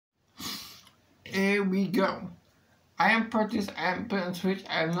Here we go. I am practiced, I am put on Switch,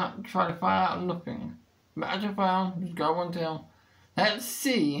 I am not trying to find out nothing. Match a file, just go on till. Let's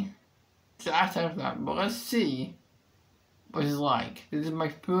see. So I said that, but let's see what it's like. This is my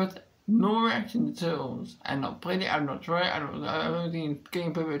first normal reaction to Turtles. I've not played it, I've not tried it, I've only seen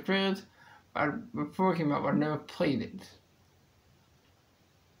gameplay with trailers. Before it came out, but I've never played it.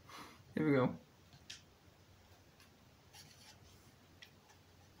 Here we go.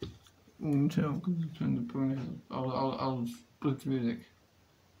 Tell because it's trying to bring it. I'll split the music.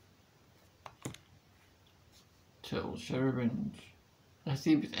 TMNT SHREDDERS Revenge. Let's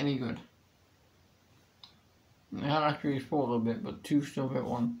see if it's any good. I had actually 4 a little bit, but 2 still hit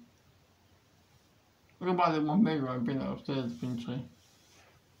 1. I'm gonna buy the one maybe I'll bring that upstairs eventually.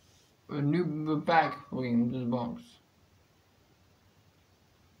 A new bag for you in this box.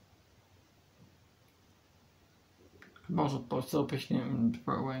 I'm also still pushing it and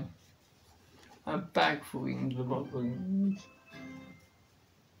throw it away. A bag for you in the box for you.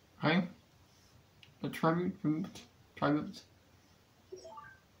 Okay? A tribute.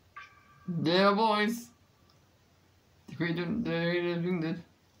 There, boys! The creator doing that.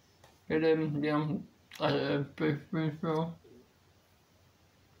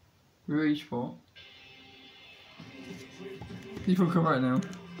 Reach for. People come right now.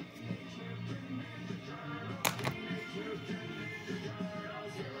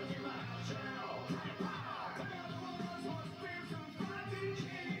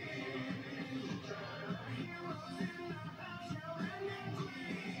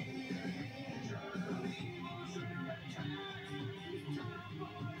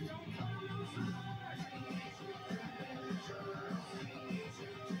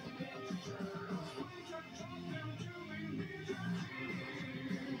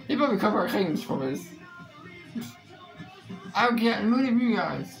 They probably cover our things for us. I'm getting mood of you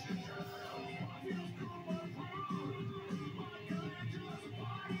guys.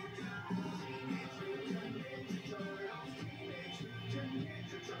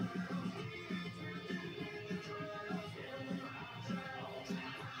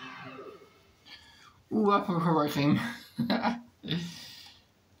 Ooh, I forgot our thing.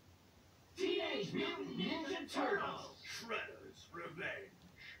 Teenage Mutant Ninja Turtles Shredder's Revenge.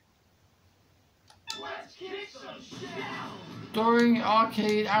 Let's kick some shit out! Story,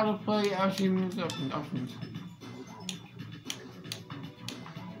 arcade, out of play, options.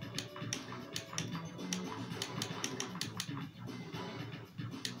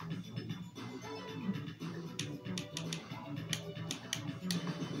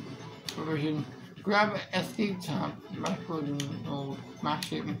 Version. Grab an SD tab, mash button or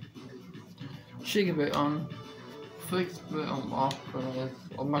mash it, shake a bit on, flick the bit on off,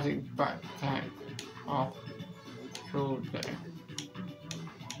 automatic back tag off, control there.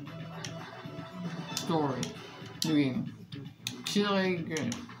 Story, new game,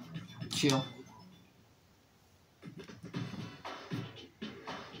 good, chill.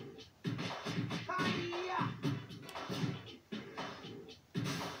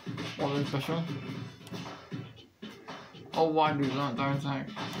 Nothing special. Oh, why do that? Don't attack.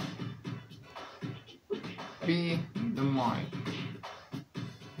 Be the mic.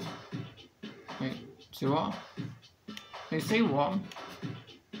 Wait, see what? They say what?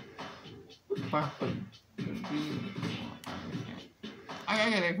 Back button. I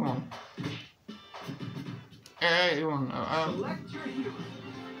get it, come on. Hey, come on.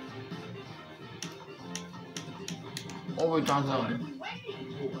 Always down down.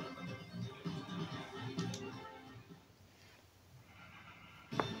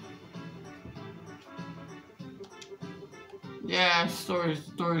 Yeah, story.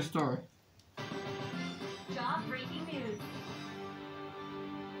 Job-breaking news.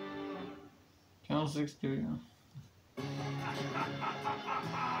 Channel 6 Studio.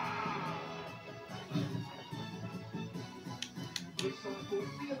 It's so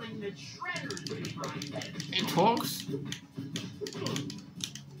fulfilling that Shredders is right. It talks?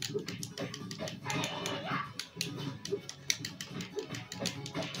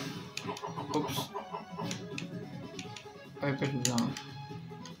 Oops. I put it down.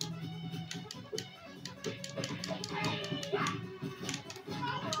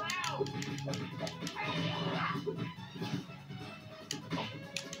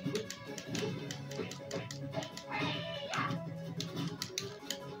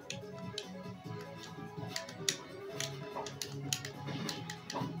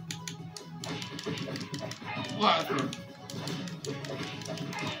 What?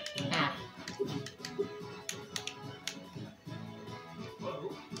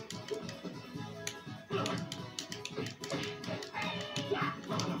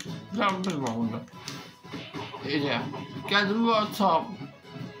 That was wrong. Yeah. Get the right top.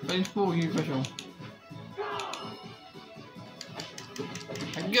 It's for you, special.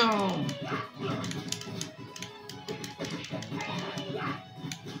 And go!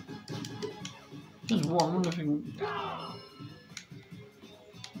 Just one, nothing.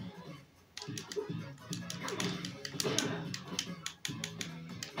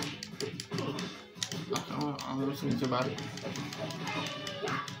 I'm listening to bad.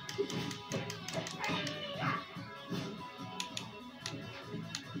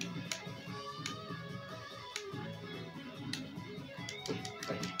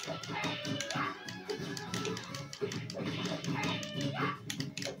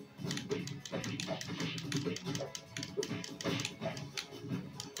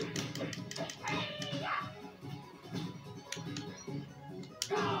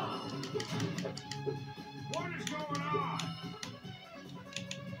 What is going on?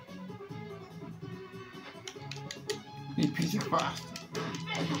 You piece of crap.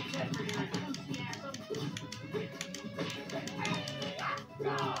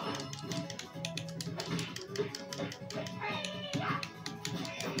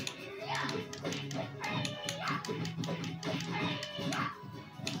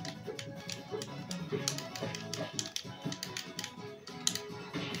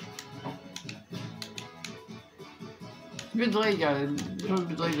 A bit delayed, guys. It's a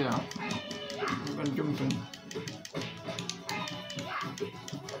bit delayed now. I'm gonna jump in.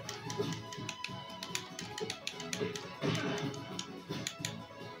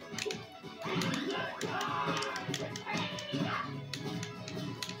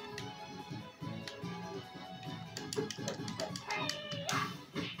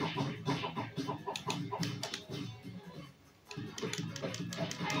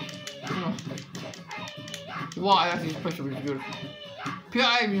 Why actually special is good.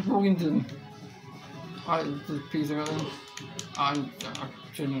 PI is Morganton. I the piece of it. I'm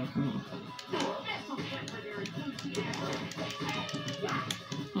shouldn't have.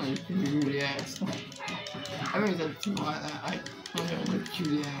 Oh, you can do the ass. I really said something like that. I don't know,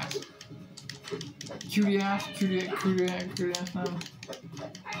 cutie ass. Cutie ass, cutie ass now.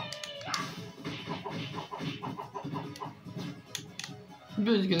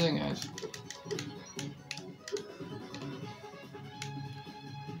 Really good thing, guys.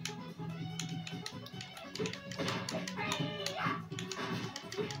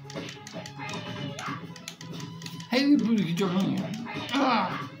 Hey, you really good job on you.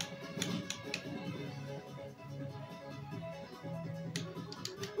 Ah!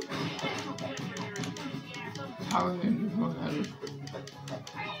 How are you going at it?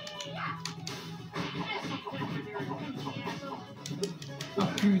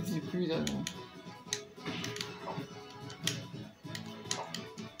 Oh, pretty that one.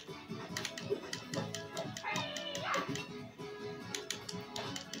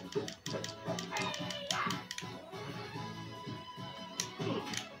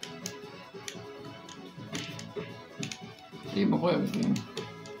 Sí, me puede vestir.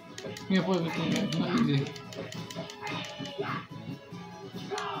 Me puede vestir, es not easy.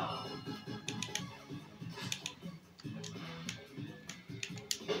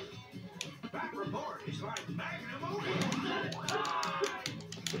 That report is like magnum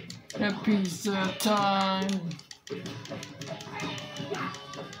A pizza time.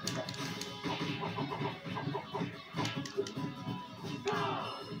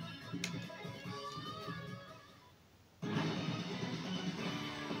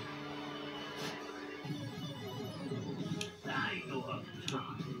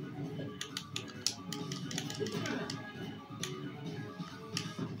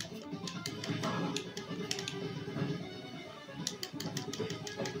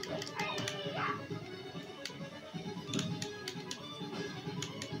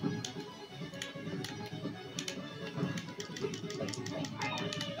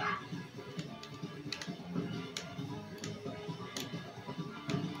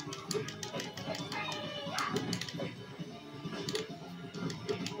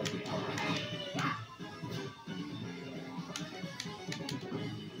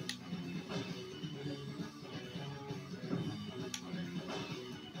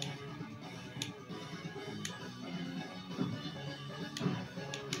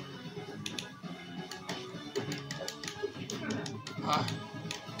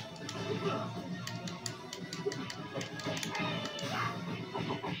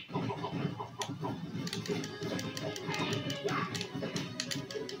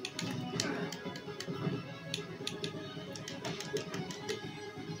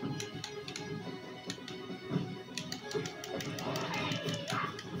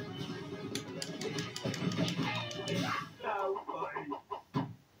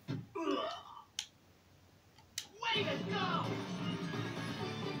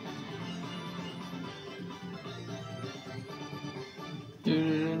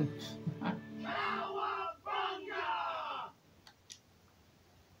 Dude.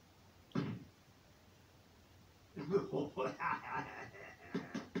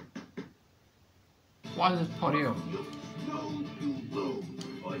 Why is this potty up?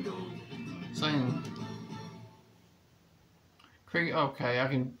 Saying. Cricket, okay, I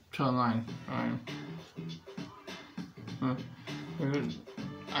can turn line. Alright.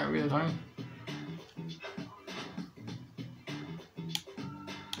 I real time.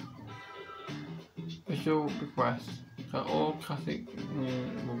 Official request. So all classic.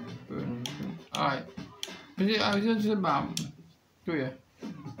 Alright. I was just about. Do you?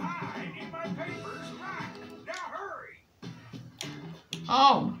 I need my papers back. Now hurry.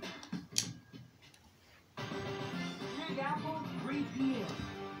 Oh! Big Apple 3 p.m.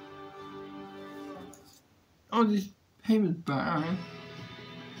 Oh, this paper's back, alright.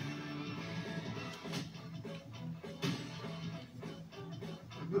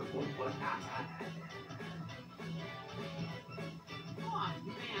 Come on,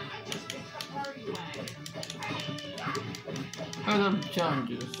 man. I just picked the party wagon. I have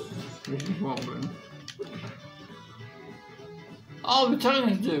challenges. Which is one button. Oh, the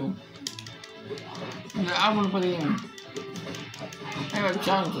challenges do. Yeah, I want to put it in. I got a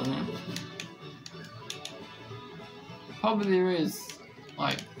challenge on there. Probably there is,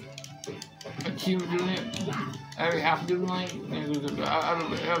 like, a cube doing it. Every app doing like, I don't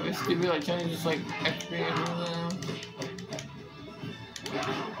know, it's gonna be like challenges like XP or something.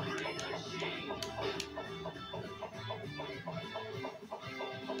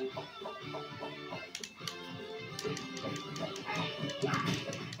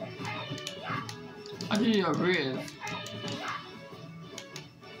 I do your real.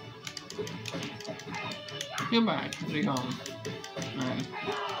 Get back, be home. Alright.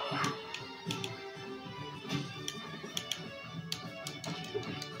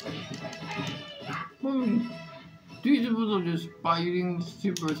 These people are just by using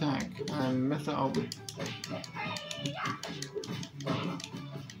super attack and mess it up.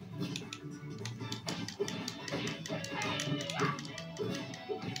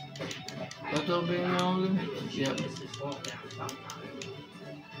 That's all being known? Yep.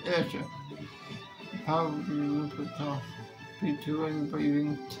 Yeah, sure. How would you put off P2 and by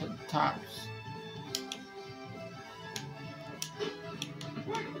using taps?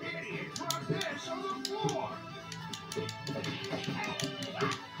 What idiot dropped this on the floor?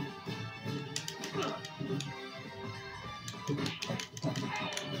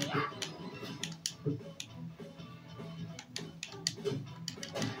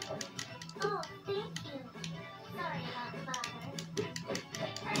 Oh, thank you. Sorry about the bother.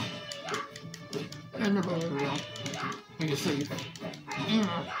 And the bother real. You can see.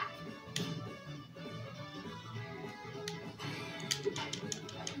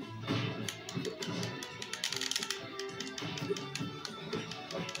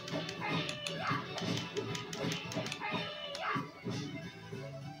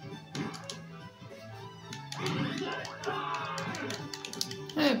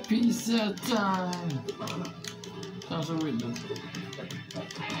 Pizza time! Sounds so weird though.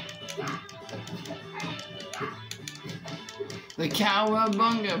 The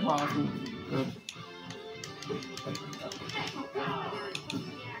cowabunga party. Good.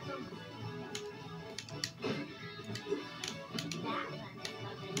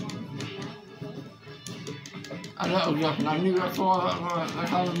 I know it was nothing. I knew that's all I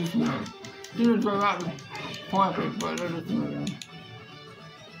can't do something. Didn't throw out the pipe, but I don't know.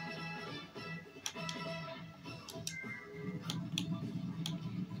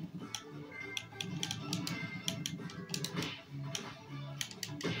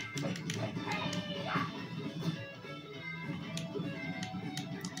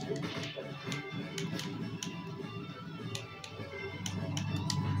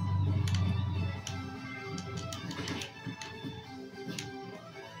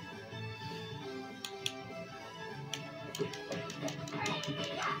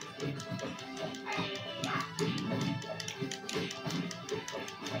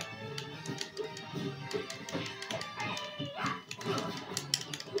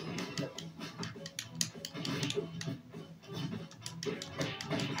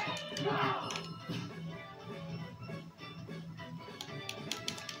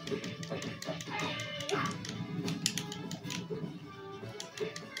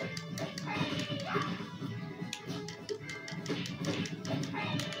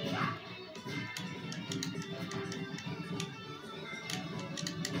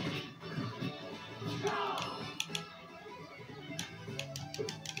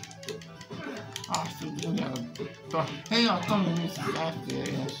 So, hey, I'll come to this after,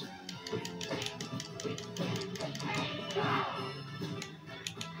 yes.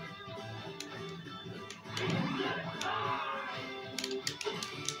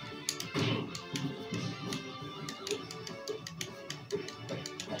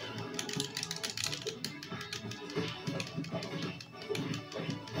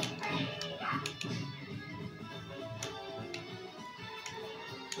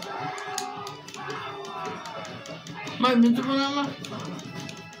 My invincible armor?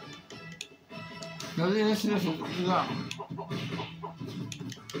 No, this is that.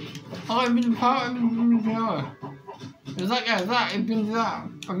 Oh, I've been power, I've been power. It's like that, it's been that.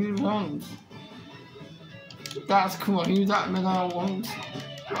 I've used once. That's cool, I can use that many once.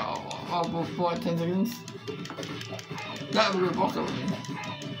 Oh, for 10 seconds. That would be a boss over me.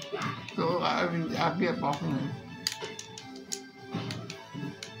 So I'd be a boss in there.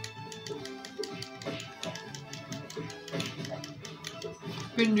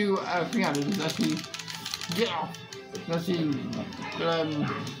 Been new thing I did is actually get off. That's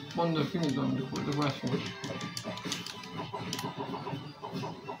one of the things on the question.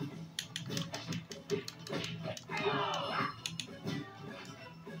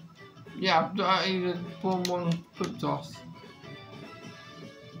 Yeah, I either one foot toss.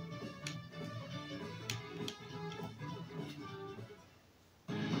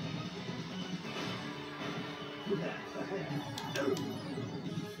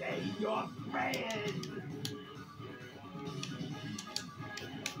 Say your prayers.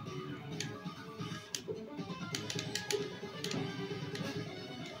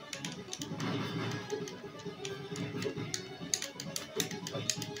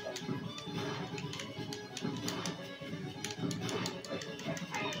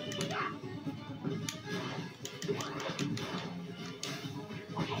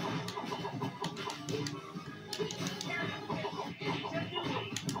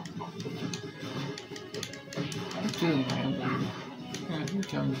 Doing my own thing. Yeah, you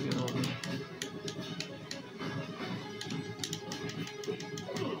tell me to get over it.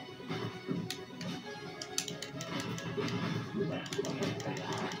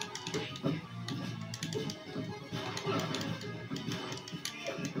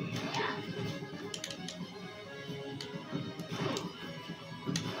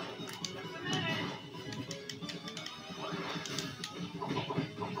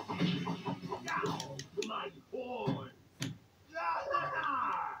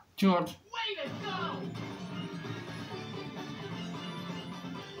 George. Way to go!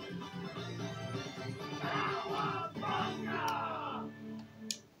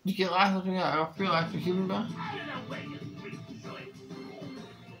 You get last something I feel like the human being.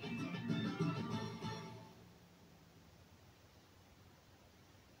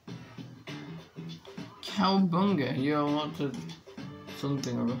 Cowbunga, you're not to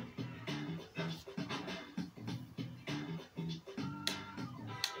something or other.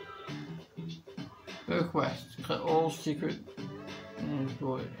 Request, cut all secret.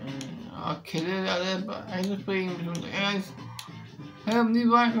 I'll kill it out there, but I just play with guys. Help me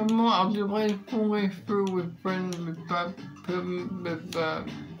back for more. I'll do play full way through with friends, with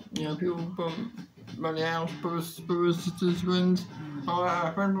you know, people from my house, brothers, sisters, friends, all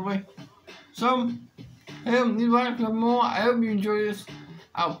that friendly. So, help me back for more. I hope you enjoy this.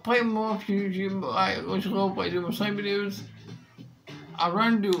 I'll play more if you like, which role play, do my same videos. I'll try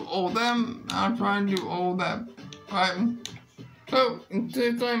and do all them, I'll try and do all that, right? So,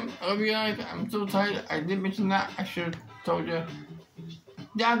 until next time, I love you guys, I'm so tired, I didn't mention that, I should have told you.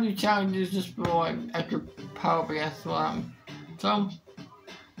 Yeah, I do challenges just for like extra power, I guess, what happened. So,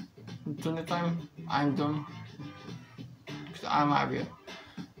 until next time, I'm done, because I'm out of here.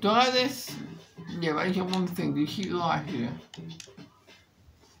 Do I like this? Yeah, but I just one thing, do you keep life here?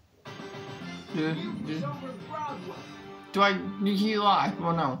 Do you keep life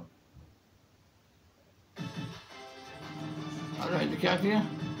or no? I don't know, the cat here.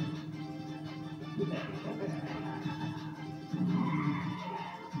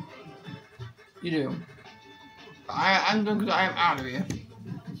 You do. I'm done because I am out of here.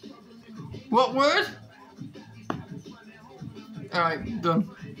 What word? Alright, done.